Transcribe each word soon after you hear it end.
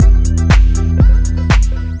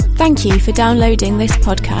Thank you for downloading this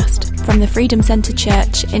podcast from the Freedom Centre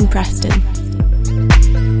Church in Preston.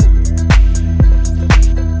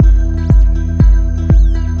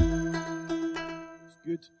 It's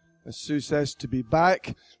good, as Sue says, to be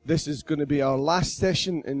back. This is going to be our last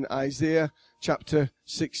session in Isaiah chapter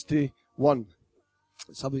 61.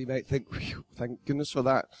 Some of you might think, thank goodness for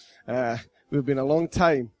that. We've been a long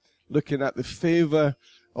time looking at the favour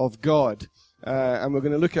of God. And we're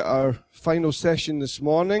going to look at our final session this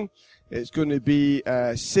morning. It's going to be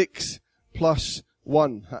 6 plus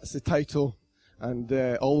 1. That's the title. And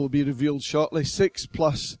all will be revealed shortly. 6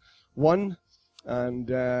 plus 1. And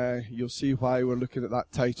you'll see why we're looking at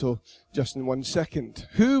that title just in 1 second.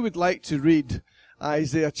 Who would like to read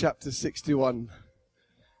Isaiah chapter 61?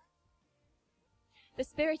 The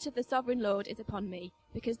Spirit of the Sovereign Lord is upon me,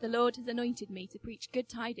 because the Lord has anointed me to preach good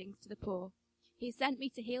tidings to the poor. He has sent me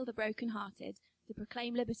to heal the brokenhearted, to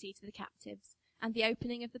proclaim liberty to the captives, and the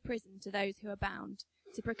opening of the prison to those who are bound,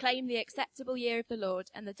 to proclaim the acceptable year of the Lord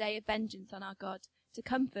and the day of vengeance on our God, to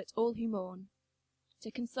comfort all who mourn, to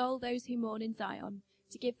console those who mourn in Zion,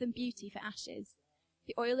 to give them beauty for ashes,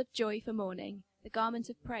 the oil of joy for mourning, the garment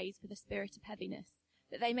of praise for the spirit of heaviness,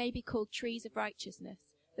 that they may be called trees of righteousness,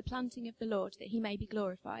 the planting of the Lord, that he may be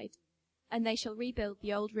glorified. And they shall rebuild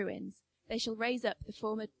the old ruins, they shall raise up the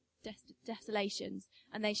former desolations,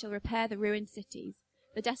 and they shall repair the ruined cities,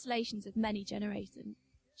 the desolations of many generations.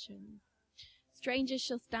 Strangers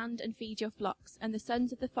shall stand and feed your flocks, and the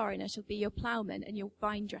sons of the foreigner shall be your ploughmen and your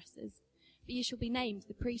vine dressers. But you shall be named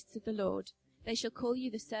the priests of the Lord. They shall call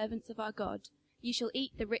you the servants of our God. You shall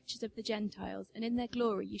eat the riches of the Gentiles, and in their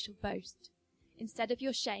glory you shall boast. Instead of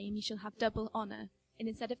your shame you shall have double honour, and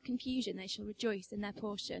instead of confusion they shall rejoice in their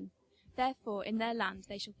portion. Therefore in their land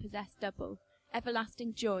they shall possess double.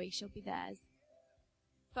 Everlasting joy shall be theirs.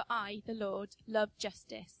 For I, the Lord, love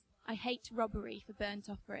justice. I hate robbery for burnt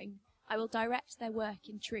offering. I will direct their work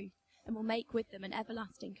in truth, and will make with them an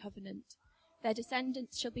everlasting covenant. Their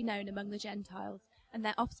descendants shall be known among the Gentiles, and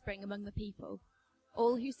their offspring among the people.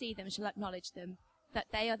 All who see them shall acknowledge them, that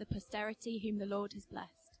they are the posterity whom the Lord has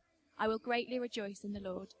blessed. I will greatly rejoice in the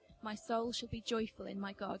Lord. My soul shall be joyful in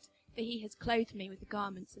my God, for he has clothed me with the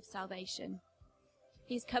garments of salvation.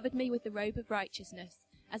 He has covered me with the robe of righteousness,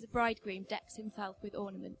 as a bridegroom decks himself with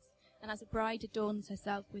ornaments, and as a bride adorns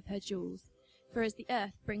herself with her jewels. For as the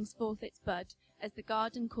earth brings forth its bud, as the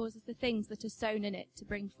garden causes the things that are sown in it to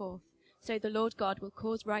bring forth, so the Lord God will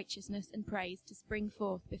cause righteousness and praise to spring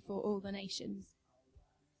forth before all the nations.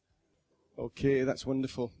 Okay, that's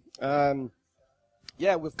wonderful.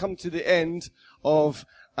 We've come to the end of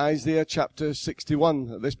Isaiah chapter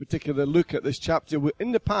 61, this particular look at this chapter.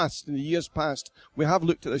 In the years past, we have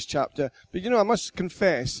looked at this chapter, but I must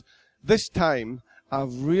confess, this time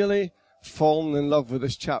I've really fallen in love with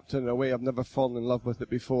this chapter in a way I've never fallen in love with it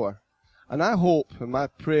before. And I hope, and my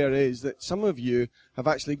prayer is, that some of you have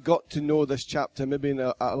actually got to know this chapter, maybe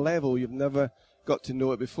at a level you've never got to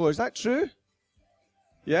know it before. Is that true?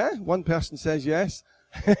 Yeah? One person says yes.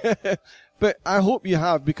 But I hope you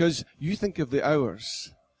have, because you think of the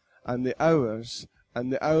hours and the hours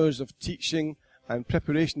and the hours of teaching and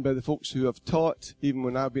preparation by the folks who have taught, even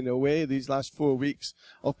when I've been away these last 4 weeks,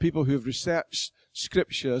 of people who have researched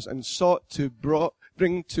scriptures and sought to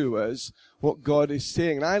bring to us what God is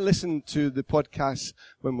saying. And I listened to the podcast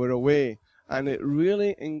when we're away, and it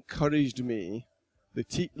really encouraged me,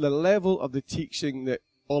 the level of the teaching that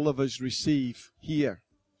all of us receive here.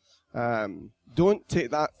 Don't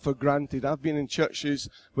take that for granted. I've been in churches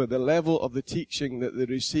where the level of the teaching that they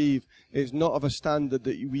receive is not of a standard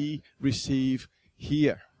that we receive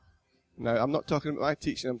here. Now, I'm not talking about my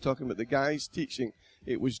teaching, I'm talking about the guys' teaching.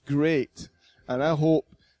 It was great. And I hope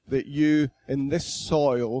that you, in this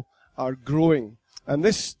soil, are growing. And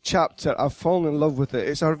this chapter, I've fallen in love with it.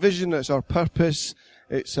 It's our vision, it's our purpose,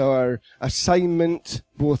 it's our assignment,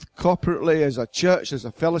 both corporately, as a church, as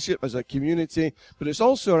a fellowship, as a community, but it's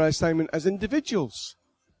also our assignment as individuals.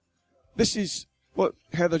 This is what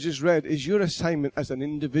Heather just read, is your assignment as an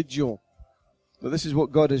individual. But this is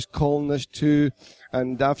what God is calling us to,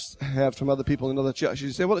 and I've heard from other people in other churches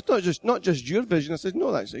who say, well, it's not just your vision. I said,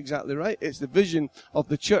 no, that's exactly right. It's the vision of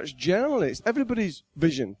the church generally. It's everybody's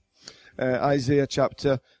vision. Isaiah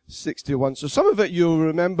chapter 61. So some of it you'll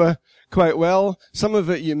remember quite well. Some of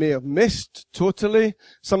it you may have missed totally.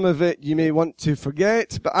 Some of it you may want to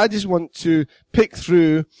forget. But I just want to pick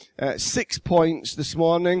through 6 points this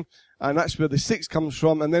morning. And that's where the 6 comes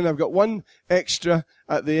from. And then I've got one extra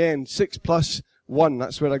at the end. 6 plus 1.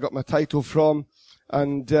 That's where I got my title from.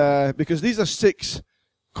 And because these are 6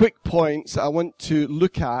 quick points that I want to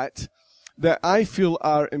look at that I feel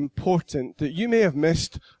are important that you may have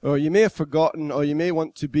missed, or you may have forgotten, or you may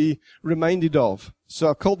want to be reminded of. So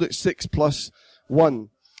I've called it 6+1.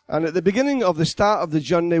 And at the beginning of the start of the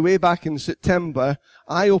journey, way back in September,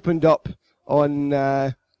 I opened up on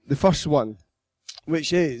the first one,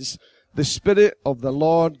 which is, the Spirit of the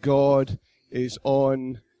Lord God is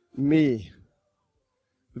on me.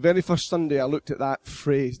 The very first Sunday I looked at that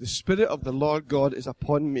phrase, the Spirit of the Lord God is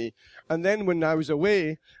upon me. And then when I was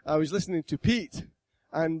away, I was listening to Pete,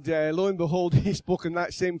 and lo and behold, he spoke in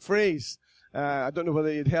that same phrase. I don't know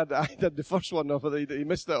whether he'd heard that I did the first one or whether he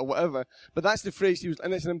missed it or whatever. But that's the phrase he was,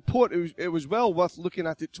 and it's important, it was well worth looking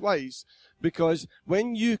at it twice, because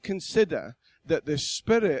when you consider that the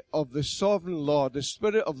Spirit of the Sovereign Lord, the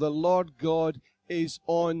Spirit of the Lord God is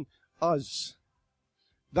on us,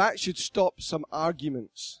 that should stop some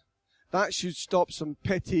arguments. That should stop some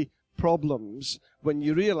petty problems when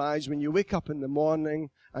you realize, when you wake up in the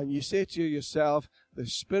morning and you say to yourself, the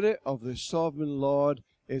Spirit of the Sovereign Lord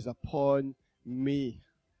is upon me.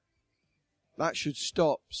 That should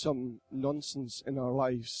stop some nonsense in our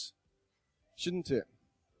lives, shouldn't it?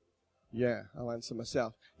 Yeah, I'll answer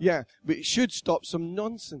myself. Yeah, but it should stop some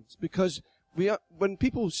nonsense, because when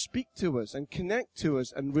people speak to us and connect to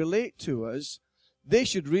us and relate to us, they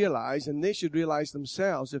should realize, and they should realize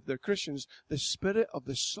themselves, if they're Christians, the Spirit of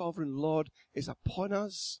the Sovereign Lord is upon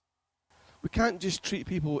us. We can't just treat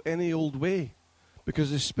people any old way,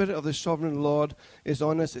 because the Spirit of the Sovereign Lord is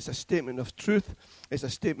on us. It's a statement of truth. It's a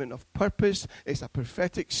statement of purpose. It's a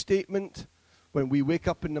prophetic statement. When we wake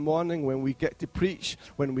up in the morning, when we get to preach,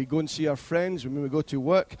 when we go and see our friends, when we go to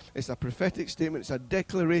work, it's a prophetic statement. It's a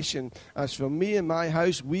declaration. As for me and my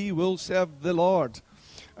house, we will serve the Lord.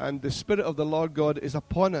 And the Spirit of the Lord God is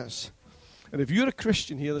upon us. And if you're a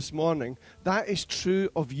Christian here this morning, that is true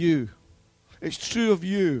of you. It's true of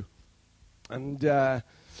you. And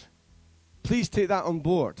please take that on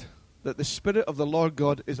board, that the Spirit of the Lord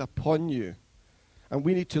God is upon you. And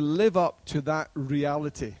we need to live up to that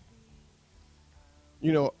reality.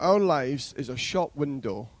 You know, our lives is a shop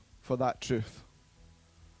window for that truth.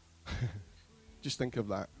 Just think of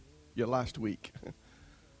that. Your last week.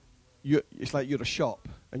 It's like you're a shop,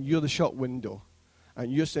 and you're the shop window.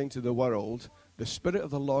 And you're saying to the world, the Spirit of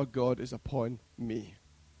the Lord God is upon me.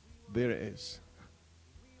 There it is.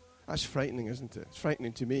 That's frightening, isn't it? It's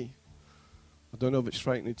frightening to me. I don't know if it's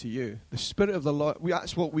frightening to you. The Spirit of the Lord,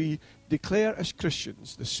 that's what we declare as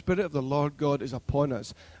Christians. The Spirit of the Lord God is upon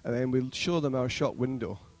us. And then we'll show them our shop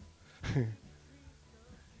window.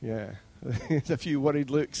 Yeah. There's a few worried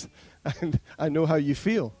looks. And I know how you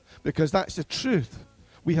feel. Because that's the truth.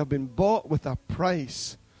 We have been bought with a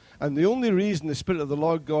price. And the only reason the Spirit of the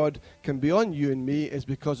Lord God can be on you and me is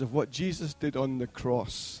because of what Jesus did on the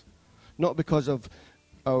cross. Not because of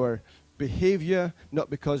our behavior,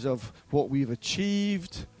 not because of what we've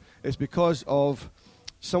achieved. It's because of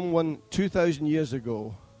someone 2,000 years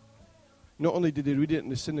ago. Not only did he read it in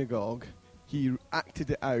the synagogue, he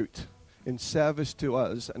acted it out in service to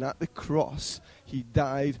us, and at the cross he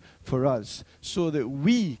died for us so that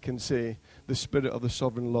we can say the Spirit of the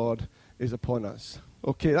Sovereign Lord is upon us.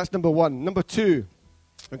 Okay, that's number one. Number two,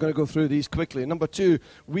 I'm going to go through these quickly. Number two,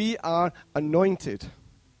 we are anointed.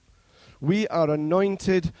 We are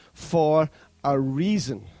anointed for a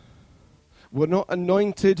reason. We're not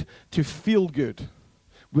anointed to feel good.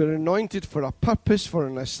 We're anointed for a purpose, for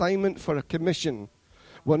an assignment, for a commission.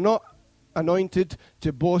 We're not anointed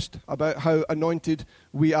to boast about how anointed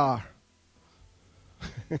we are.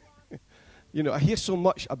 You know, I hear so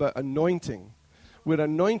much about anointing. We're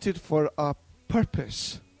anointed for a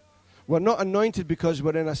purpose. We're not anointed because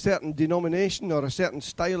we're in a certain denomination or a certain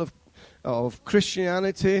style of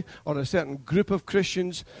Christianity or a certain group of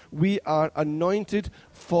Christians. We are anointed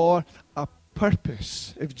for a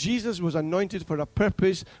purpose. If Jesus was anointed for a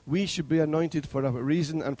purpose, we should be anointed for a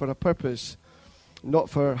reason and for a purpose, not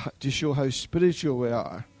to show how spiritual we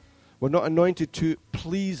are. We're not anointed to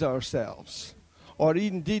please ourselves or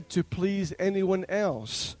indeed to please anyone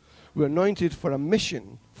else. We're anointed for a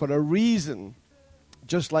mission, for a reason,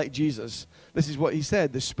 just like Jesus. This is what he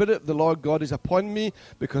said, the Spirit of the Lord God is upon me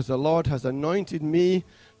because the Lord has anointed me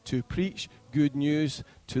to preach good news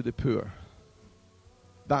to the poor.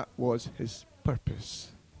 That was his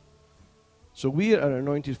purpose. So we are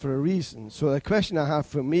anointed for a reason. So the question I have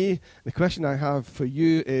for me, the question I have for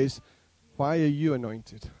you is, why are you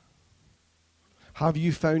anointed? Have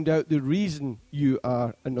you found out the reason you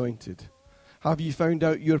are anointed? Have you found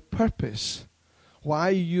out your purpose? Why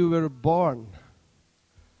you were born?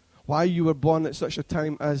 Why you were born at such a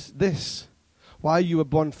time as this? Why you were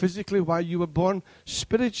born physically? Why you were born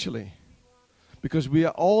spiritually? Because we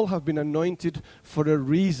all have been anointed for a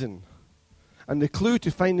reason. And the clue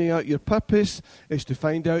to finding out your purpose is to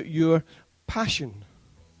find out your passion.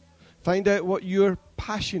 Find out what your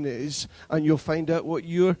passion is, and you'll find out what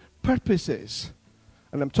your purpose is.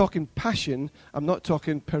 And I'm talking passion, I'm not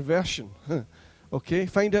talking perversion. Okay?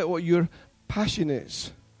 Find out what your passion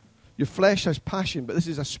is. Your flesh has passion, but this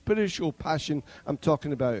is a spiritual passion I'm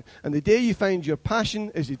talking about. And the day you find your passion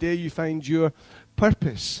is the day you find your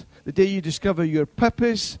purpose. The day you discover your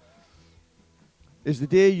purpose is the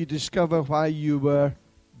day you discover why you were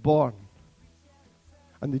born.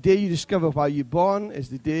 And the day you discover why you're born is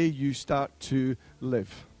the day you start to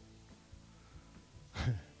live.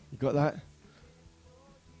 You got that?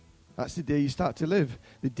 That's the day you start to live.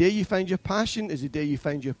 The day you find your passion is the day you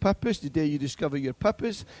find your purpose. The day you discover your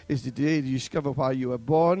purpose is the day you discover why you were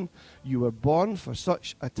born. You were born for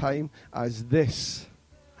such a time as this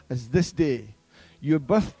day. Your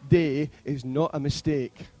birthday is not a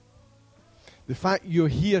mistake. The fact you're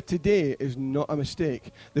here today is not a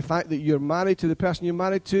mistake. The fact that you're married to the person you're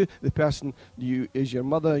married to, the person is your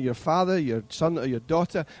mother, your father, your son or your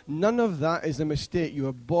daughter, none of that is a mistake. You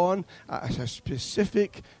were born at a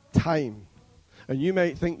specific time. And you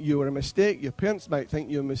might think you were a mistake. Your parents might think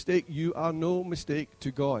you're a mistake. You are no mistake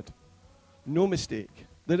to God. No mistake.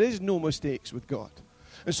 There is no mistakes with God.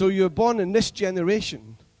 And so you're born in this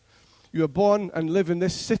generation. You are born and live in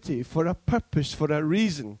this city for a purpose, for a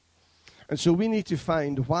reason. And so we need to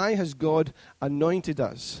find, why has God anointed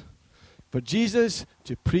us? For Jesus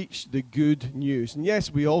to preach the good news. And yes,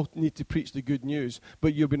 we all need to preach the good news,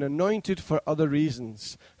 but you've been anointed for other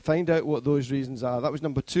reasons. Find out what those reasons are. That was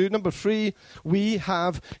number 2. Number 3, we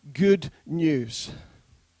have good news.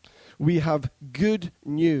 We have good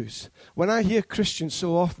news. When I hear Christians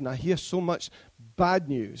so often, I hear so much bad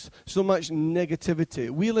news, so much negativity.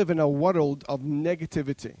 We live in a world of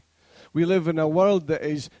negativity. We live in a world that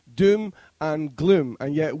is doom and gloom,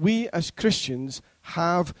 and yet we as Christians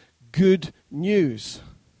have good news.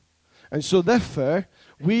 And so therefore,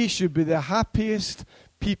 we should be the happiest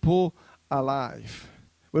people alive.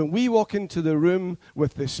 When we walk into the room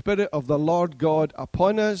with the Spirit of the Lord God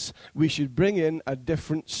upon us, we should bring in a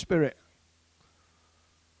different spirit.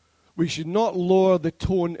 We should not lower the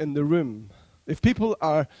tone in the room. If people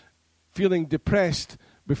are feeling depressed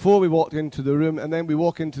before we walk into the room, and then we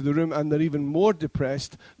walk into the room and they're even more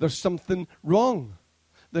depressed, there's something wrong.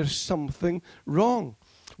 There's something wrong.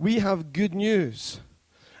 We have good news.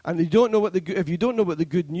 And if you don't know what the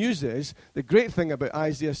good news is, the great thing about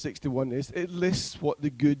Isaiah 61 is it lists what the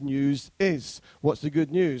good news is. What's the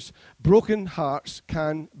good news? Broken hearts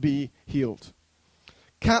can be healed.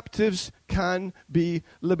 Captives can be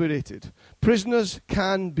liberated. Prisoners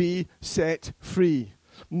can be set free.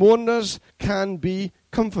 Mourners can be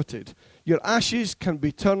comforted. Your ashes can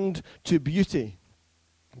be turned to beauty.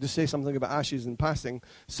 To say something about ashes in passing,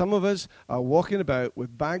 some of us are walking about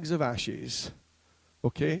with bags of ashes,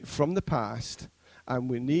 okay, from the past, and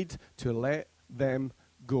we need to let them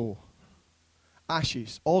go.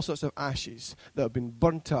 Ashes, all sorts of ashes that have been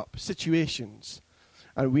burnt up, situations,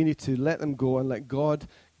 and we need to let them go and let God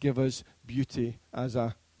give us beauty as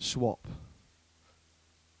a swap.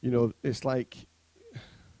 You know, it's like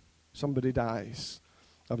somebody dies.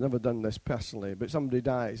 I've never done this personally, but somebody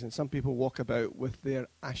dies, and some people walk about with their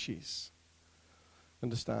ashes,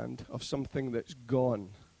 understand, of something that's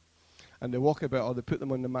gone. And they walk about, or they put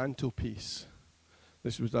them on the mantelpiece.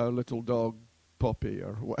 This was our little dog, Poppy,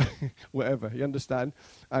 or whatever, you understand?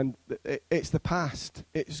 And it's the past.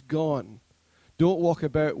 It's gone. Don't walk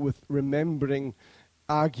about with remembering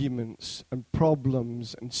arguments and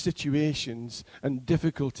problems and situations and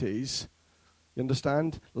difficulties. You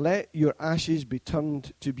understand? Let your ashes be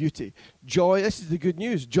turned to beauty. Joy, this is the good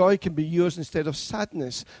news. Joy can be yours instead of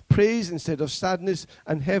sadness. Praise instead of sadness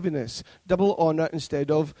and heaviness. Double honor instead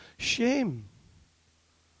of shame.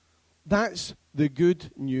 That's the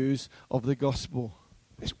good news of the gospel.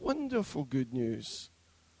 It's wonderful good news.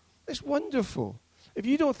 It's wonderful. If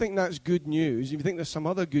you don't think that's good news, if you think there's some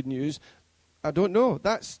other good news, I don't know.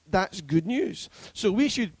 That's good news. So we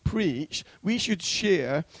should preach, we should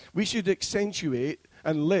share, we should accentuate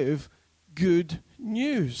and live good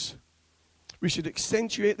news. We should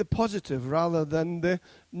accentuate the positive rather than the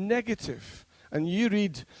negative. And you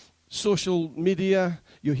read social media,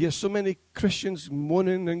 you hear so many Christians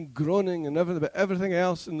moaning and groaning and everything about everything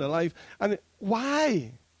else in their life. And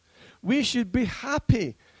why? We should be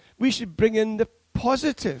happy. We should bring in the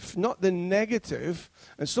positive, not the negative.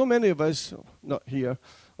 And so many of us, not here,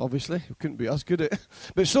 obviously, it couldn't be us, could it?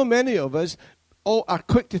 But so many of us all are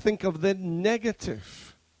quick to think of the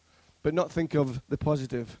negative, but not think of the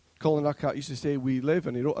positive. Colin Urquhart used to say, we live,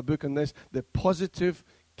 and he wrote a book on this, The Positive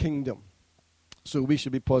Kingdom. So we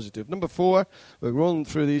should be positive. Number 4, we're rolling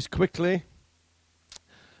through these quickly.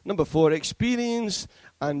 Number 4, experience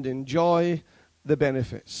and enjoy the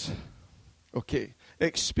benefits. Okay,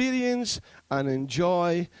 experience and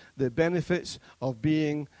enjoy the benefits of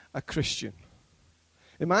being a Christian.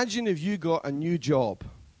 Imagine if you got a new job.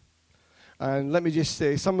 And let me just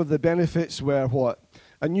say, some of the benefits were what?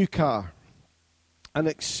 A new car, an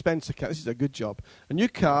expense account. This is a good job. A new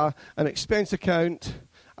car, an expense account,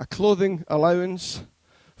 a clothing allowance,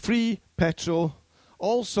 free petrol,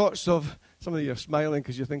 all sorts of, some of you are smiling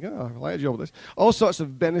because you're thinking, oh, I like a job like this. All sorts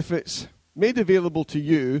of benefits made available to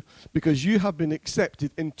you because you have been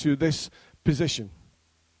accepted into this position.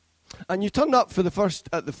 And you turn up at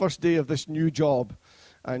the first day of this new job,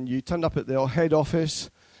 and you turn up at the head office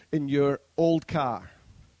in your old car.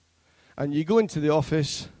 And you go into the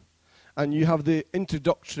office, and you have the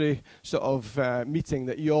introductory sort of meeting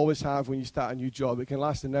that you always have when you start a new job. It can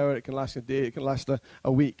last an hour, it can last a day, it can last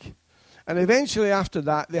a week. And eventually after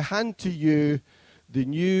that, they hand to you the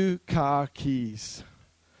new car keys,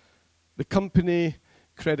 the company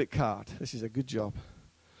credit card. This is a good job.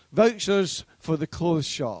 Vouchers for the clothes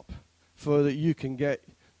shop, so that you can get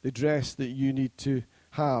the dress that you need to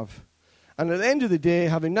have. And at the end of the day,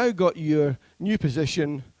 having now got your new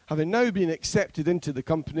position, having now been accepted into the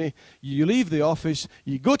company, you leave the office,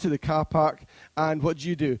 you go to the car park, and what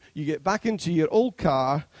do? You get back into your old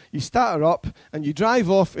car, you start her up, and you drive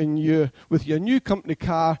off with your new company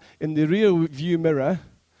car in the rear view mirror.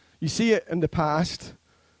 You see it in the past,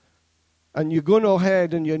 and you're going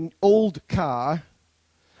ahead in your old car,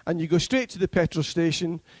 and you go straight to the petrol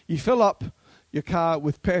station, you fill up your car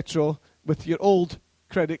with petrol with your old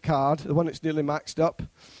credit card, the one that's nearly maxed up,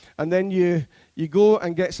 and then you go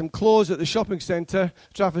and get some clothes at the shopping centre,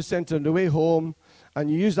 Trafford Centre on the way home, and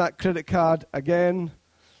you use that credit card again,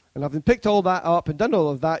 and having picked all that up and done all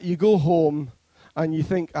of that, you go home and you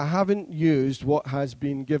think, I haven't used what has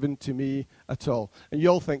been given to me at all. And you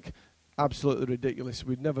all think, absolutely ridiculous.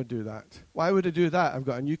 We'd never do that. Why would I do that? I've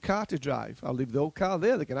got a new car to drive. I'll leave the old car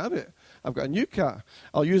there. They can have it. I've got a new car.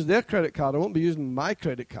 I'll use their credit card. I won't be using my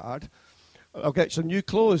credit card. I'll get some new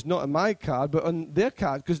clothes, not on my card, but on their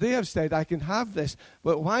card, because they have said I can have this.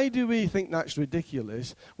 But why do we think that's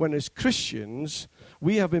ridiculous when as Christians,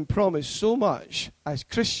 we have been promised so much as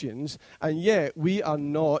Christians, and yet we are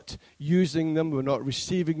not using them, we're not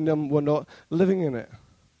receiving them, we're not living in it?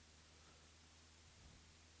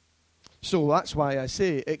 So that's why I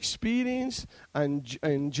say experience and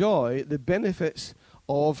enjoy the benefits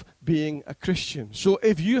of being a Christian. So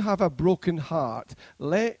if you have a broken heart,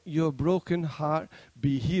 let your broken heart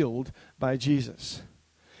be healed by Jesus.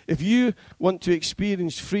 If you want to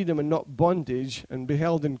experience freedom and not bondage and be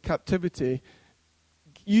held in captivity,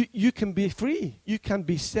 you can be free. You can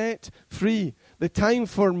be set free. The time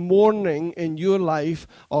for mourning in your life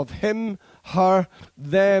of him, her,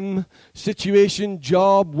 them, situation,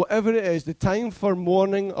 job, whatever it is, the time for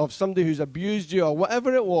mourning of somebody who's abused you or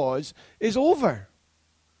whatever it was is over.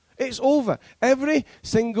 It's over. Every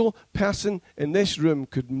single person in this room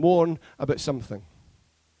could mourn about something.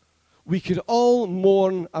 We could all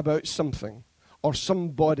mourn about something or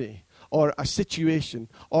somebody or a situation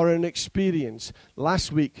or an experience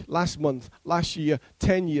last week, last month, last year,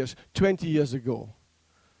 10 years, 20 years ago.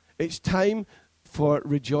 It's time for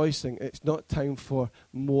rejoicing. It's not time for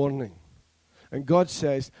mourning. And God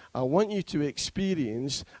says, I want you to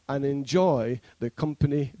experience and enjoy the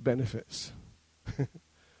company benefits.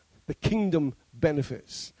 The kingdom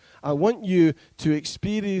benefits. I want you to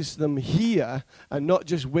experience them here and not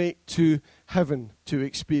just wait to heaven to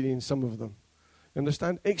experience some of them.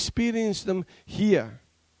 Understand? Experience them here.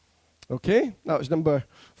 Okay? That was number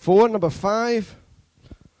 4. Number 5.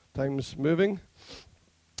 Time's moving.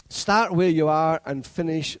 Start where you are and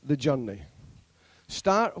finish the journey.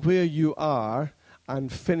 Start where you are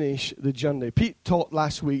and finish the journey. Pete taught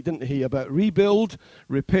last week, didn't he, about rebuild,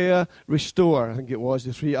 repair, restore. I think it was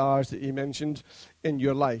the 3 R's that he mentioned in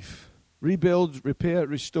your life. Rebuild, repair,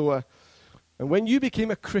 restore. And when you became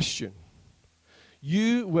a Christian,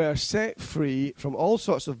 you were set free from all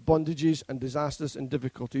sorts of bondages and disasters and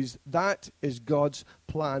difficulties. That is God's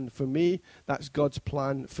plan for me. That's God's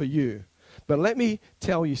plan for you. But let me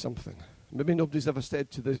tell you something. Maybe nobody's ever said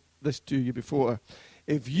this to you before.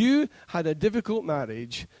 If you had a difficult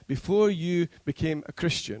marriage before you became a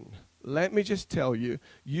Christian, let me just tell you,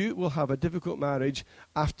 you will have a difficult marriage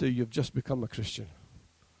after you've just become a Christian.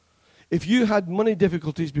 If you had money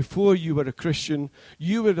difficulties before you were a Christian,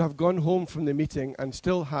 you would have gone home from the meeting and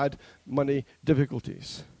still had money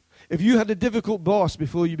difficulties. If you had a difficult boss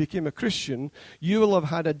before you became a Christian, you will have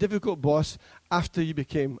had a difficult boss after you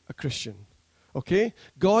became a Christian. Okay?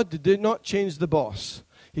 God did not change the boss.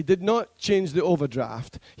 He did not change the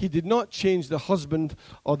overdraft. He did not change the husband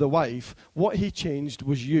or the wife. What he changed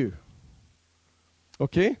was you.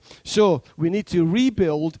 Okay? So we need to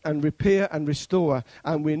rebuild and repair and restore.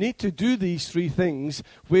 And we need to do these three things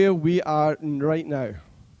where we are right now.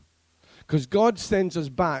 Because God sends us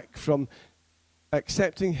back from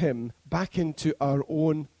accepting him back into our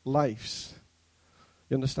own lives.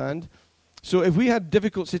 You understand? So if we had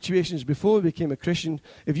difficult situations before we became a Christian,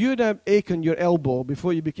 if you had an ache on your elbow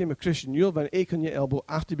before you became a Christian, you'll have an ache on your elbow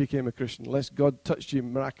after you became a Christian, unless God touched you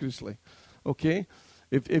miraculously. Okay?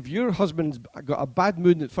 If your husband's got a bad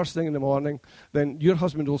mood at first thing in the morning, then your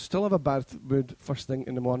husband will still have a bad mood first thing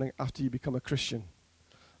in the morning after you become a Christian.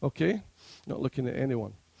 Okay? Not looking at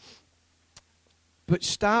anyone. But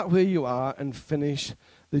start where you are and finish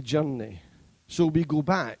the journey. So we go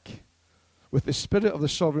back with the Spirit of the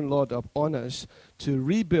Sovereign Lord upon us to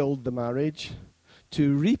rebuild the marriage,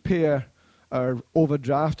 to repair our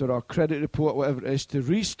overdraft or our credit report, whatever it is, to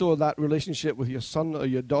restore that relationship with your son or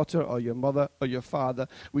your daughter or your mother or your father.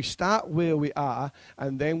 We start where we are,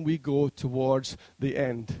 and then we go towards the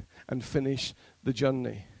end and finish the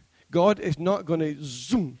journey. God is not going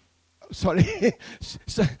to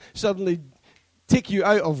suddenly take you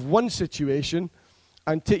out of one situation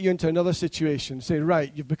and take you into another situation. Say,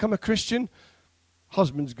 right, you've become a Christian,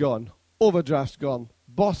 husband's gone, overdraft's gone,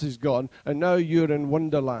 boss is gone, and now you're in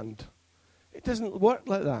Wonderland. It doesn't work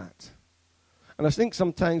like that. And I think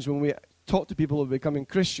sometimes when we talk to people who are becoming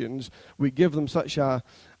Christians, we give them such a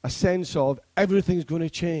sense of everything's going to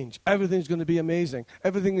change, everything's going to be amazing,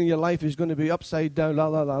 everything in your life is going to be upside down, la,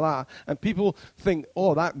 la, la, la. And people think,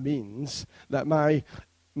 oh, that means that my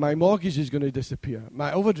mortgage is going to disappear.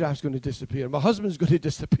 My overdraft's going to disappear. My husband's going to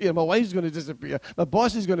disappear. My wife's going to disappear. My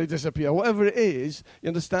boss is going to disappear. Whatever it is, you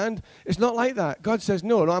understand? It's not like that. God says,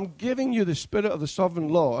 no, I'm giving you the Spirit of the Sovereign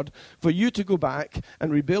Lord for you to go back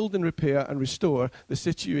and rebuild and repair and restore the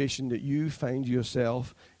situation that you find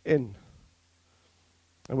yourself in.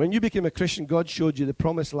 And when you became a Christian, God showed you the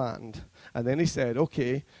promised land. And then he said,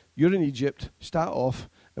 okay, you're in Egypt. Start off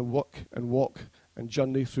and walk and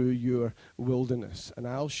journey through your wilderness, and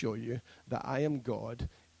I'll show you that I am God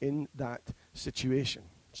in that situation.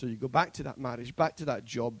 So you go back to that marriage, back to that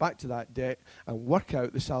job, back to that debt, and work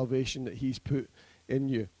out the salvation that he's put in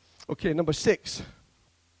you. Okay, number 6.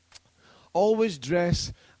 Always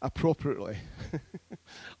dress appropriately.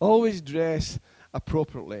 Always dress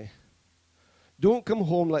appropriately. Don't come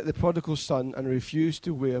home like the prodigal son and refuse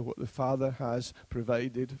to wear what the Father has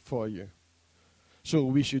provided for you. So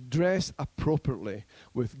we should dress appropriately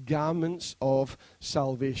with garments of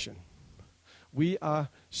salvation. We are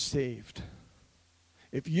saved.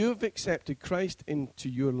 If you've accepted Christ into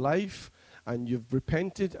your life and you've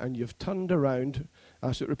repented and you've turned around,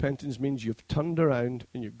 that's what repentance means, you've turned around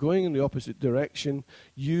and you're going in the opposite direction,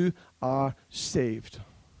 you are saved.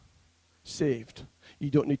 Saved.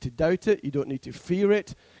 You don't need to doubt it. You don't need to fear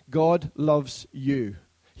it. God loves you.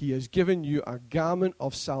 He has given you a garment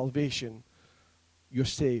of salvation. You're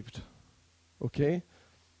saved, okay?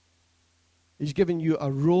 He's given you a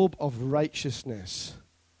robe of righteousness.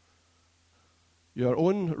 Your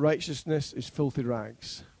own righteousness is filthy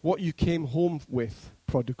rags. What you came home with,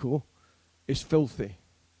 prodigal, is filthy.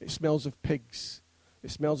 It smells of pigs.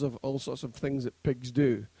 It smells of all sorts of things that pigs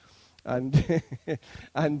do. And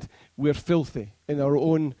and we're filthy in our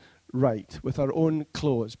own right, with our own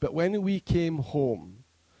clothes. But when we came home,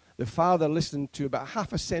 the Father listened to about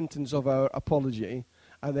half a sentence of our apology,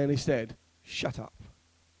 and then he said, shut up.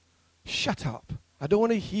 Shut up. I don't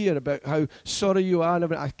want to hear about how sorry you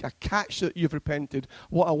are. I catch that you've repented.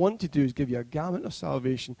 What I want to do is give you a garment of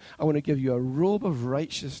salvation. I want to give you a robe of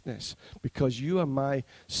righteousness because you are my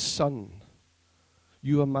son.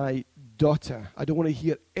 You are my daughter. I don't want to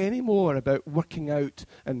hear any more about working out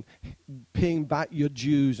and paying back your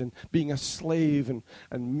dues and being a slave and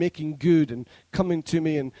making good and coming to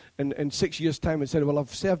me in 6 years' time and saying, well,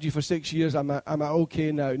 I've served you for 6 years. I'm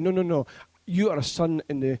okay now. No. You are a son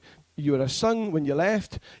you were a son when you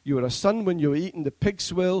left. You were a son when you were eating the pig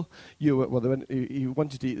swill. You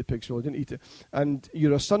wanted to eat the pig swill, didn't eat it. And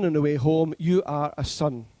you're a son on the way home. You are a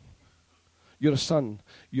son. You're a son.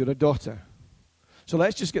 You're a daughter. So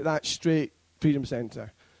let's just get that straight, Freedom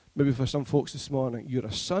Centre. Maybe for some folks this morning, you're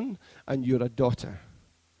a son and you're a daughter.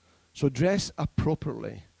 So dress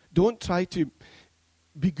appropriately. Don't try to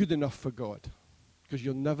be good enough for God, because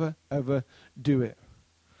you'll never, ever do it.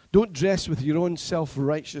 Don't dress with your own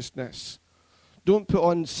self-righteousness. Don't put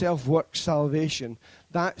on self-work salvation.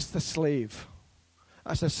 That's the slave.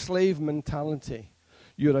 That's a slave mentality.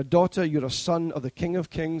 You're a daughter, you're a son of the King of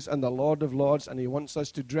Kings and the Lord of Lords, and he wants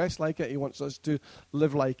us to dress like it. He wants us to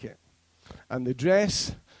live like it. And the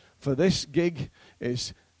dress for this gig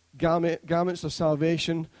is garments of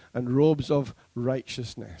salvation and robes of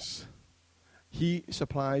righteousness. He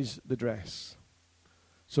supplies the dress.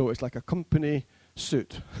 So it's like a company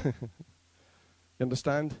suit. You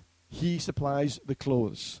understand? He supplies the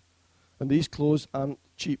clothes. And these clothes aren't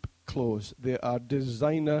cheap clothes. They are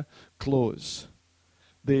designer clothes.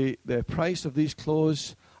 The price of these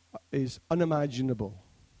clothes is unimaginable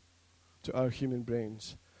to our human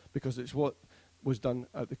brains because it's what was done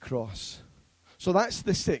at the cross. So that's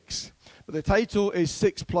the 6. But the title is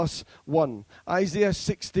 6 plus 1. Isaiah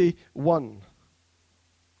 61.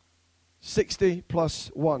 60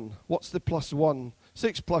 plus 1. What's the plus 1?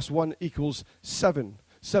 6 plus 1 equals 7.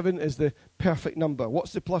 7 is the perfect number.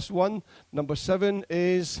 What's the plus 1? Number 7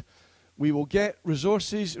 is we will get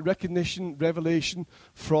resources, recognition, revelation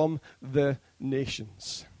from the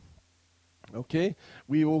nations. Okay?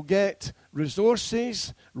 We will get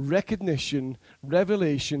resources, recognition,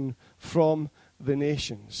 revelation from the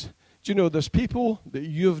nations. Do you know there's people that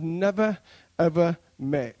you've never, ever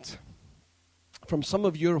met from some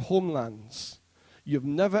of your homelands. You've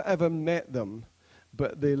never, ever met them,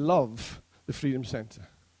 but they love the Freedom Centre.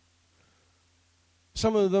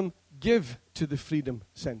 Some of them give to the Freedom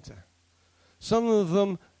Centre. Some of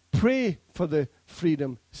them pray for the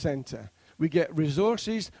Freedom Centre. We get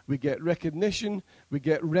resources, we get recognition, we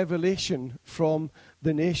get revelation from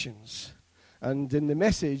the nations. And in the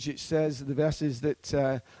message, it says, the verses that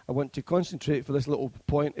I want to concentrate for this little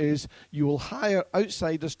point is, you will hire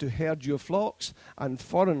outsiders to herd your flocks and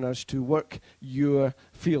foreigners to work your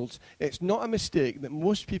fields. It's not a mistake that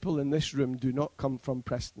most people in this room do not come from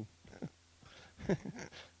Preston.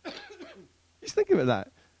 Just think about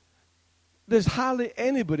that. There's hardly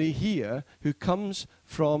anybody here who comes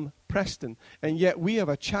from Preston, and yet we have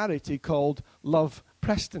a charity called Love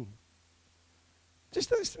Preston. Just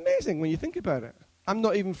it's amazing when you think about it. I'm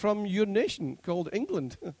not even from your nation called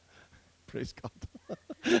England. Praise God.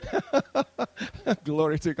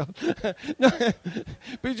 Glory to God. No,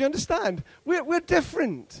 but you understand, we're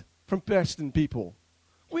different from Preston people.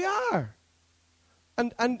 We are.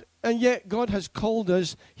 And yet God has called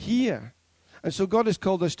us here. And so God has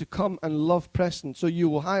called us to come and love Preston. So you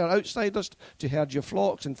will hire outsiders to herd your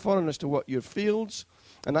flocks and foreigners to work your fields.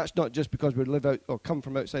 And that's not just because we live out or come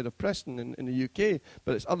from outside of Preston in the UK,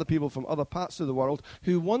 but it's other people from other parts of the world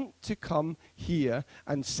who want to come here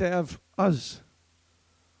and serve us.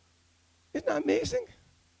 Isn't that amazing?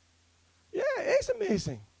 Yeah, it is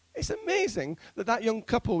amazing. It's amazing that young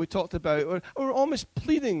couple we talked about were almost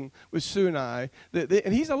pleading with Sue and I.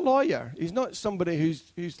 And he's a lawyer. He's not somebody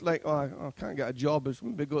who's like, I can't get a job.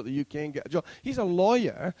 Maybe go to the UK and get a job. He's a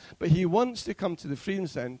lawyer, but he wants to come to the Freedom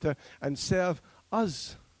Centre and serve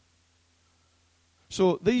us.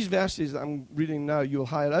 So these verses that I'm reading now, you'll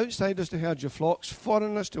hire outsiders to herd your flocks,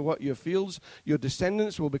 foreigners to work your fields. Your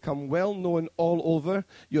descendants will become well known all over.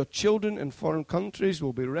 Your children in foreign countries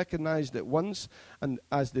will be recognized at once and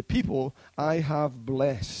as the people I have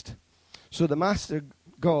blessed. So the Master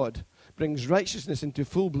God brings righteousness into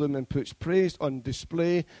full bloom and puts praise on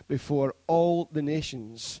display before all the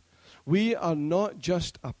nations. We are not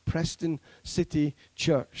just a Preston City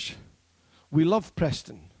church. We love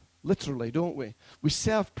Preston. Literally, don't we? We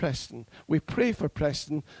serve Preston. We pray for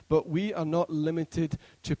Preston, but we are not limited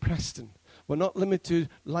to Preston. We're not limited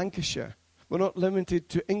to Lancashire. We're not limited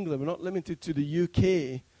to England. We're not limited to the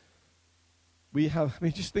UK.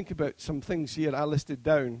 Just think about some things here I listed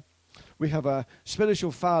down. We have a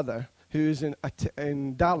spiritual father who is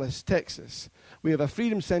in Dallas, Texas. We have a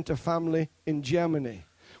Freedom Centre family in Germany.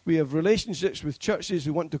 We have relationships with churches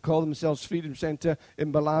who want to call themselves Freedom Centre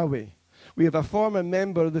in Malawi. We have a former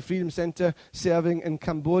member of the Freedom Centre serving in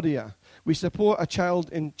Cambodia. We support a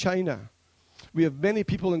child in China. We have many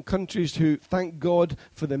people in countries who thank God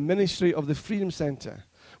for the ministry of the Freedom Centre.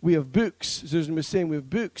 We have books, Susan was saying, we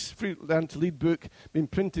have books, Free Learn to Lead book, being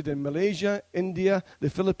printed in Malaysia, India,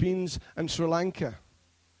 the Philippines, and Sri Lanka.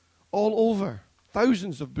 All over.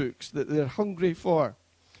 Thousands of books that they're hungry for.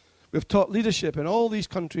 We've taught leadership in all these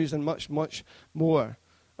countries and much, much more.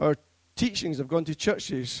 Our teachings have gone to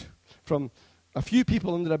churches from a few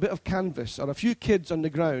people under a bit of canvas or a few kids on the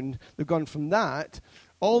ground. They've gone from that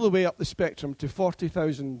all the way up the spectrum to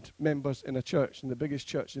 40,000 members in a church, in the biggest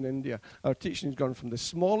church in India. Our teaching has gone from the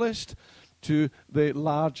smallest to the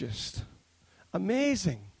largest.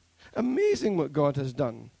 Amazing. Amazing what God has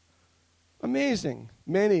done. Amazing.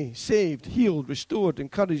 Many saved, healed, restored,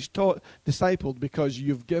 encouraged, taught, discipled because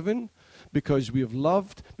you've given, because we have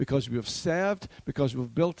loved, because we have served, because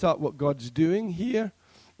we've built up what God's doing here.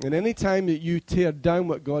 And any time that you tear down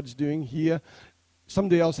what God's doing here,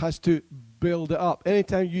 somebody else has to build it up.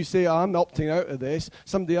 Anytime you say, I'm opting out of this,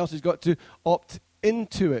 somebody else has got to opt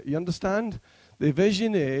into it. You understand? The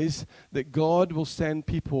vision is that God will send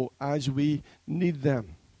people as we need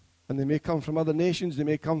them. And they may come from other nations, they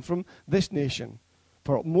may come from this nation.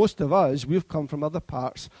 For most of us, we've come from other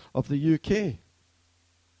parts of the UK.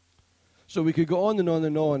 So we could go on and on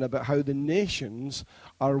and on about how the nations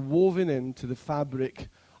are woven into the fabric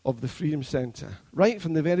of the Freedom Centre. Right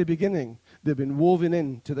from the very beginning, they've been woven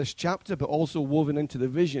into this chapter, but also woven into the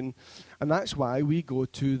vision. And that's why we go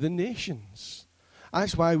to the nations.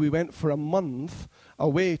 That's why we went for a month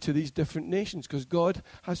away to these different nations, because God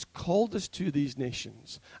has called us to these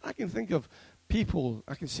nations. I can think of people,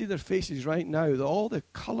 I can see their faces right now, all the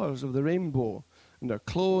colours of the rainbow, and their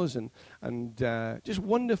clothes, and just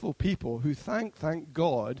wonderful people who thank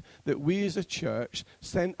God that we as a church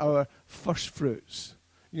sent our first fruits.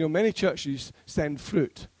 You know, many churches send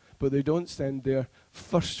fruit, but they don't send their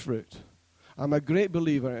first fruit. I'm a great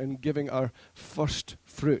believer in giving our first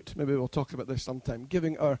fruit. Maybe we'll talk about this sometime.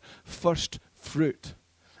 Giving our first fruit.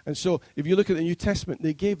 And so, if you look at the New Testament,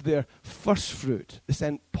 they gave their first fruit. They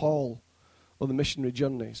sent Paul on the missionary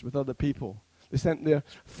journeys with other people. They sent their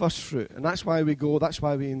first fruit. And that's why we go, that's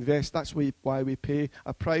why we invest, that's why we pay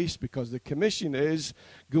a price, because the commission is,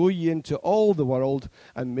 go ye into all the world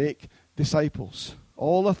and make disciples.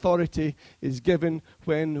 All authority is given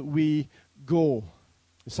when we go.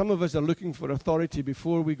 Some of us are looking for authority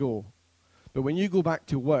before we go. But when you go back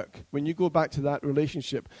to work, when you go back to that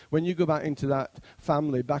relationship, when you go back into that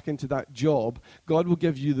family, back into that job, God will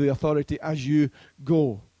give you the authority as you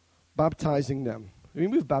go, baptizing them. I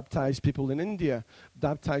mean, we've baptized people in India,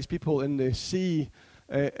 baptized people in the sea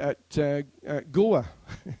at Goa.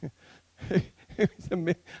 It's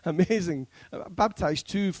amazing. I baptized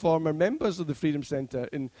 2 former members of the Freedom Centre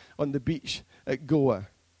on the beach at Goa.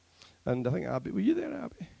 And I think, Abby, were you there,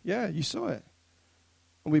 Abby? Yeah, you saw it.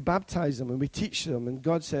 And we baptize them and we teach them. And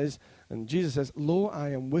God says, and Jesus says, lo, I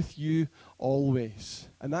am with you always.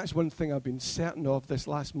 And that's one thing I've been certain of this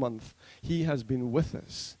last month. He has been with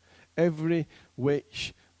us every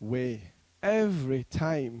which way. Every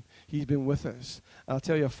time he's been with us. I'll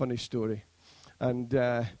tell you a funny story. And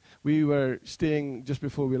we were staying just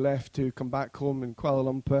before we left to come back home in Kuala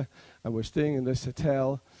Lumpur, and we're staying in this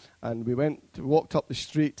hotel, and we walked up the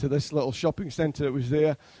street to this little shopping centre that was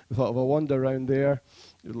there. We thought of a wander around there.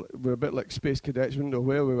 We're a bit like space cadets, we didn't know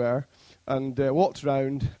where we were, and walked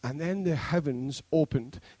around, and then the heavens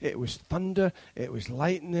opened. It was thunder, it was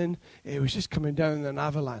lightning, it was just coming down in an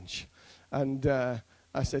avalanche. And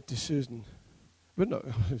I said to Susan,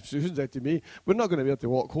 Susan said to me, we're not going to be able to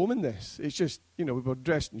walk home in this. It's just, we were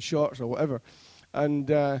dressed in shorts or whatever. And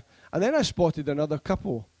then I spotted another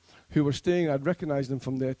couple who were staying. I'd recognized them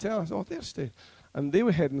from the hotel. I thought, oh, they're staying. And they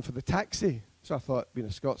were heading for the taxi. So I thought, being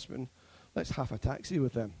a Scotsman, let's have a taxi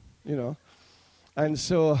with them, And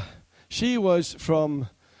so she was from,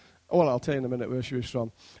 well, I'll tell you in a minute where she was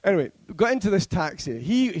from. Anyway, got into this taxi.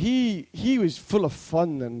 He was full of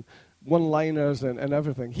fun and one-liners and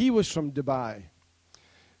everything. He was from Dubai.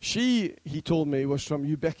 She, he told me, was from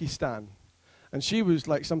Uzbekistan. And she was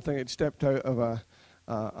like something that stepped out of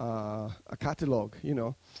a catalogue,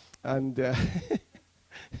 And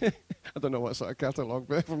I don't know what sort of catalogue,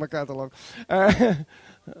 but from a catalogue.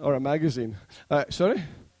 Or a magazine. Sorry?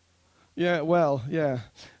 Yeah, well, yeah.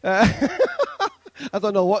 I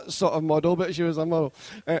don't know what sort of model, but she was a model.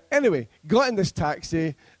 Anyway, got in this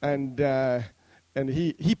taxi, and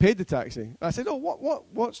he paid the taxi. I said, oh,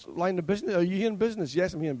 what's line of business? Are you here in business?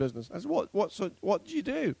 Yes, I'm here in business. I said, what do you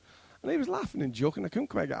do? And he was laughing and joking. I couldn't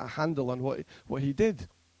quite get a handle on what he did.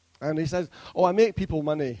 And he says, oh, I make people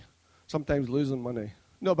money, sometimes losing money.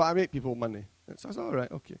 No, but I make people money. And so I said, all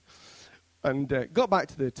right, okay. And got back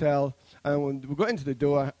to the hotel, and when we got into the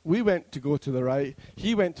door, we went to go to the right,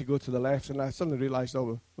 he went to go to the left, and I suddenly realized, oh,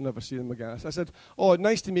 we'll never see them again. So I said, oh,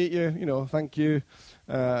 nice to meet you, thank you.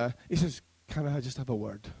 He says, can I just have a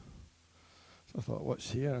word? So I thought, what's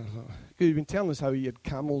here? I thought, he'd been telling us how he had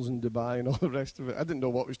camels in Dubai and all the rest of it. I didn't know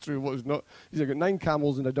what was true, what was not. He said, I've got 9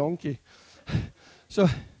 camels and a donkey. So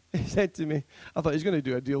he said to me, I thought he's going to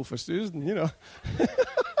do a deal for Susan,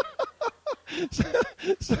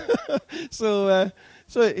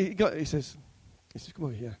 So he says, come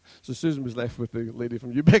over here. So Susan was left with the lady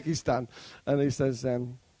from Uzbekistan, and he says,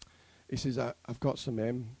 I've got some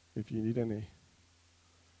if you need any.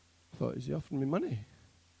 I thought, is he offering me money?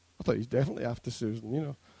 I thought he's definitely after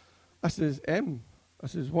Susan, I says, I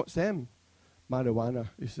says, what's M? Marijuana.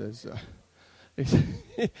 He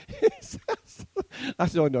He says, I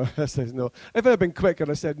said, oh no. I says no. If I had been quicker,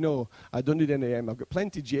 I said, no, I don't need any M. I've got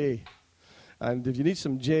plenty J. And if you need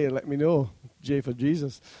some J, let me know. J for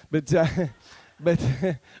Jesus. But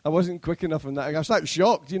I wasn't quick enough on that. I was like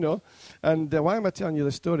shocked, you know. And why am I telling you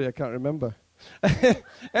the story? I can't remember.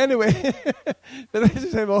 Anyway, but this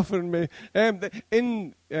is him offering me.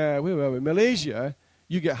 Where were we? Malaysia,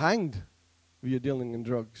 you get hanged if you're dealing in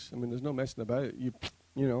drugs. I mean, there's no messing about. You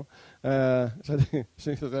know.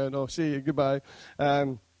 So no, see you, goodbye.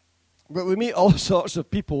 But we meet all sorts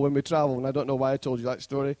of people when we travel, and I don't know why I told you that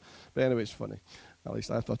story. But anyway, it's funny. At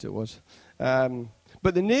least I thought it was.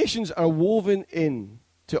 But the nations are woven in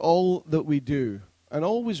to all that we do, and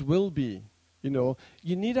always will be. You know,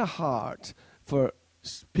 you need a heart for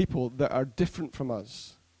people that are different from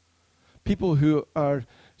us. People who are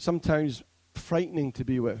sometimes frightening to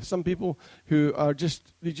be with. Some people who are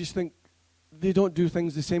they just think they don't do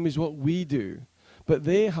things the same as what we do. But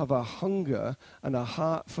they have a hunger and a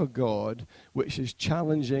heart for God which is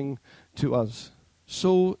challenging to us.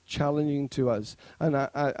 So challenging to us. And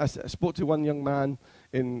I spoke to one young man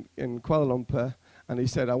in Kuala Lumpur, and he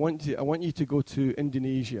said, I want you to go to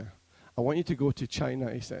Indonesia. I want you to go to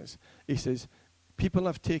China, he says. He says, people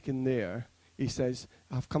have taken there, he says,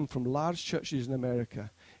 have come from large churches in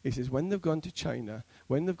America. He says, when they've gone to China,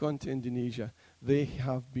 when they've gone to Indonesia, they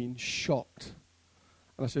have been shocked.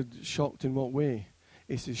 And I said, shocked in what way?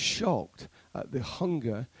 He says, shocked at the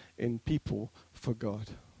hunger in people for God.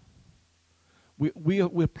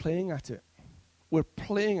 We're playing at it. We're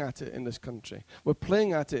playing at it in this country. We're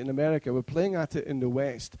playing at it in America. We're playing at it in the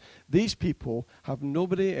West. These people have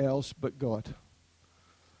nobody else but God.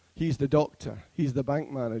 He's the doctor. He's the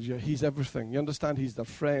bank manager. He's everything. You understand? He's their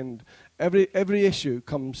friend. Every issue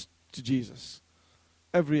comes to Jesus.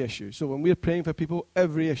 Every issue. So when we're praying for people,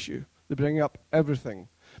 every issue, they bring up everything.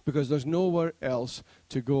 Because there's nowhere else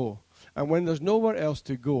to go. And when there's nowhere else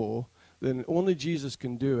to go, then only Jesus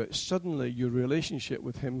can do it. Suddenly your relationship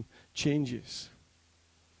with him changes.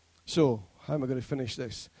 So, how am I going to finish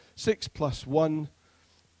this? 6 + 1.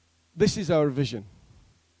 This is our vision.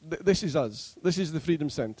 This is us. This is the Freedom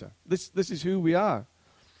Centre. This is who we are.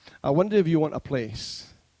 I wonder if you want a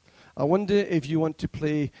place. I wonder if you want to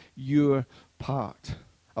play your part.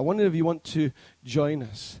 I wonder if you want to join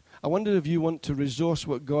us. I wonder if you want to resource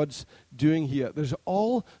what God's doing here. There's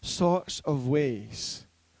all sorts of ways.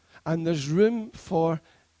 And there's room for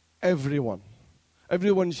everyone.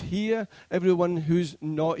 Everyone's here, everyone who's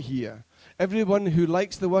not here. Everyone who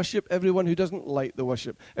likes the worship, everyone who doesn't like the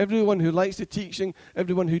worship. Everyone who likes the teaching,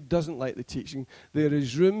 everyone who doesn't like the teaching. There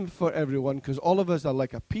is room for everyone because all of us are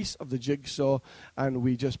like a piece of the jigsaw and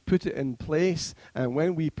we just put it in place. And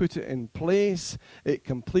when we put it in place, it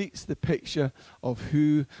completes the picture of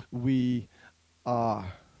who we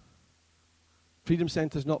are. Freedom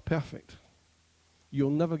Centre is not perfect. You'll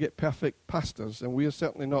never get perfect pastors, and we are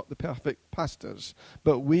certainly not the perfect pastors.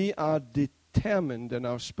 But we are determined in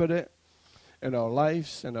our spirit, in our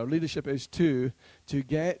lives, and our leadership is to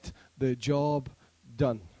get the job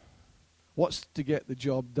done. What's to get the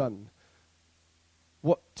job done?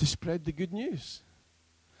 To spread the good news.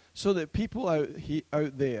 So that people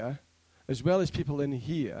out there, as well as people in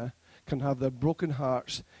here, can have their broken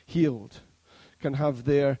hearts healed, can have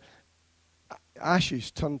their ashes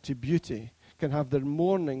turned to beauty, can have their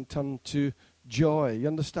mourning turned to joy. You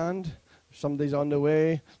understand? Somebody's on the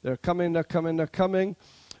way. They're coming.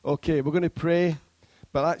 Okay, we're going to pray.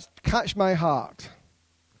 But let's catch my heart.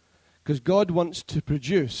 Because God wants to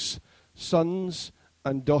produce sons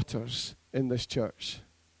and daughters in this church.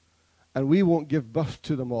 And we won't give birth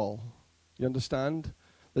to them all. You understand?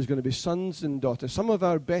 There's going to be sons and daughters. Some of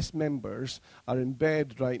our best members are in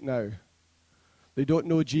bed right now. They don't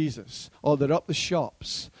know Jesus, or they're up the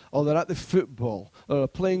shops, or they're at the football, or they're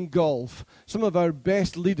playing golf. Some of our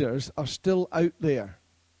best leaders are still out there.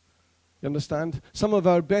 You understand? Some of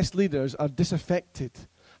our best leaders are disaffected,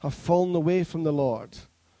 have fallen away from the Lord.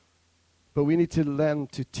 But we need to learn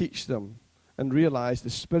to teach them and realize the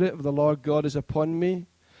Spirit of the Lord God is upon me.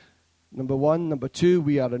 Number 1. Number 2,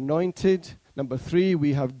 we are anointed. Number 3,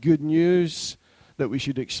 we have good news that we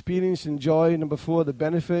should experience and enjoy. Number 4, the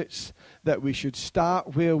benefits, that we should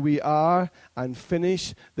start where we are and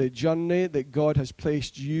finish the journey that God has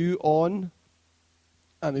placed you on.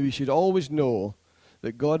 And we should always know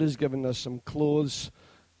that God has given us some clothes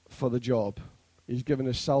for the job. He's given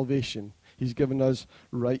us salvation. He's given us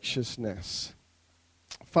righteousness.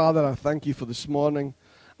 Father, I thank you for this morning.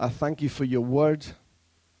 I thank you for your word.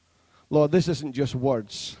 Lord, this isn't just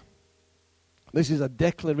words. This is a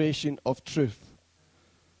declaration of truth.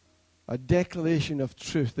 A declaration of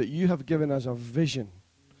truth that you have given us a vision.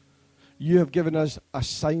 You have given us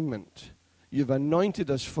assignment. You've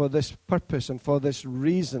anointed us for this purpose and for this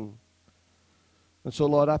reason. And so,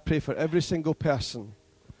 Lord, I pray for every single person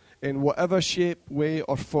in whatever shape, way,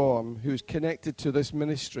 or form who's connected to this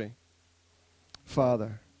ministry.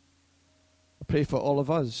 Father, I pray for all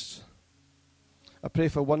of us. I pray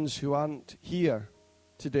for ones who aren't here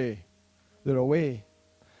today. They're away.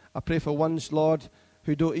 I pray for ones, Lord,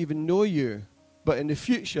 who don't even know you, but in the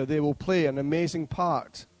future they will play an amazing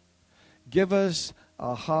part. Give us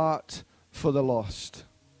a heart for the lost.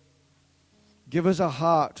 Give us a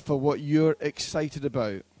heart for what you're excited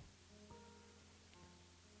about.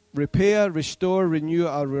 Repair, restore, renew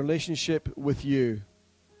our relationship with you.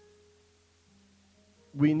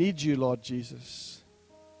 We need you, Lord Jesus.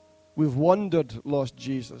 We've wandered, Lord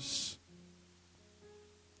Jesus.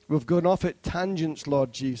 We've gone off at tangents,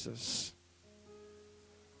 Lord Jesus.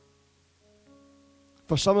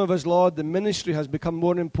 For some of us, Lord, the ministry has become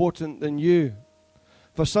more important than you.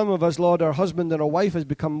 For some of us, Lord, our husband and our wife has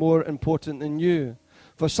become more important than you.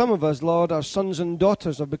 For some of us, Lord, our sons and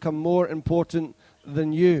daughters have become more important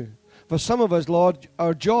than you. For some of us, Lord,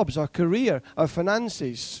 our jobs, our career, our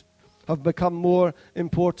finances have become more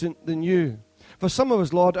important than you. For some of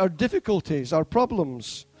us, Lord, our difficulties, our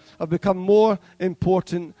problems have become more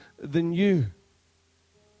important than you.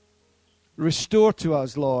 Restore to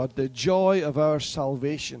us, Lord, the joy of our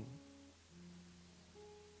salvation.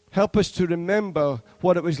 Help us to remember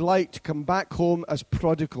what it was like to come back home as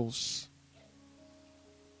prodigals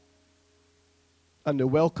and the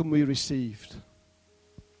welcome we received.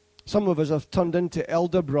 Some of us have turned into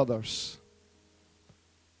elder brothers,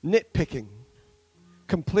 nitpicking,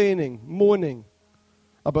 complaining, moaning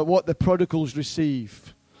about what the prodigals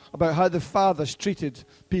receive, about how the fathers treated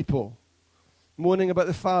people, moaning about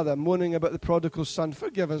the father, moaning about the prodigal son.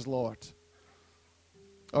 Forgive us, Lord.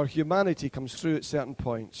 Our humanity comes through at certain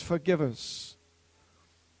points. Forgive us.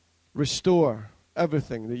 Restore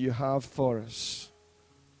everything that you have for us.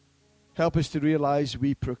 Help us to realize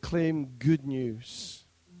we proclaim good news.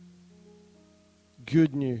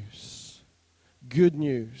 Good news. Good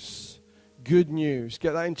news. Good news.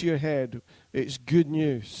 Get that into your head. It's good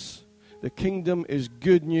news. The kingdom is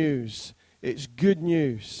good news. It's good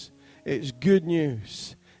news. It's good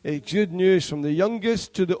news. It's good news from the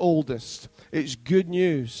youngest to the oldest. It's good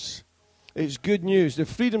news. It's good news. The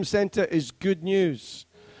Freedom Centre is good news.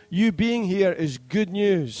 You being here is good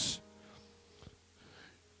news.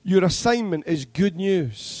 Your assignment is good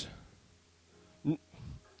news.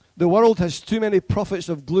 The world has too many prophets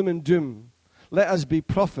of gloom and doom. Let us be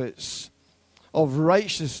prophets of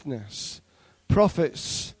righteousness.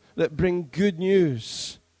 Prophets that bring good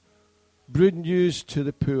news. Good news to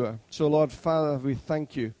the poor. So, Lord, Father, we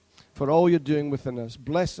thank you for all you're doing within us.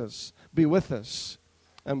 Bless us. Be with us.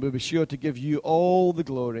 And we'll be sure to give you all the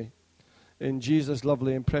glory. In Jesus'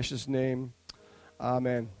 lovely and precious name.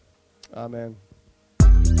 Amen. Amen.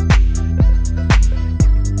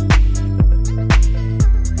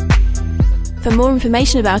 For more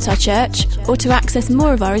information about our church or to access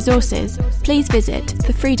more of our resources, please visit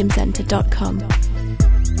thefreedomcentre.com.